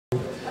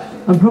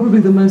I'm probably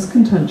the most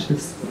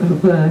contentious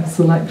of their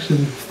selection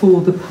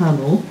for the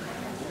panel,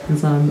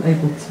 because I'm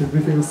able to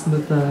reveal some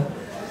of their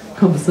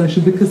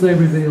conversation, because they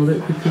reveal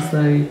it, because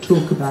they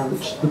talk about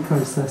the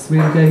process.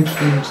 We engage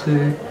them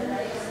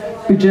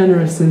to be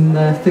generous in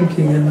their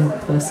thinking and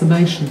their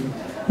summation.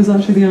 It was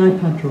actually the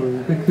iPad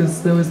drawing,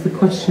 because there was the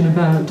question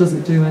about, does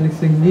it do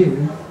anything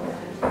new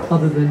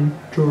other than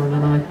draw on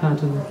an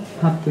iPad and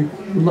have the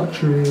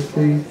luxury of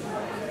the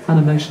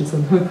animations?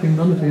 I'm hoping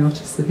none of the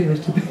artists are here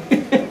to be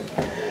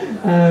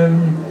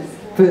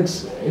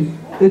but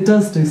it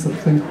does do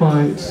something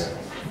quite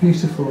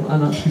beautiful,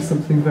 and actually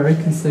something very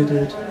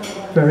considered,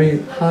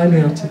 very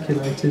highly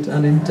articulated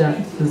and in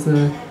depth. There's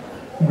a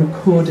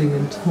recording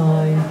in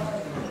time,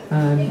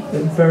 and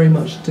it very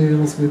much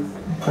deals with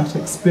that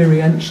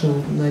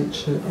experiential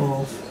nature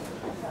of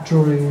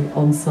drawing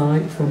on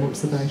site from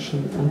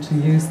observation, and to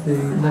use the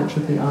nature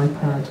of the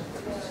iPad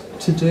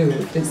to do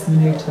it. It's the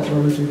new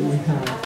technology that we have.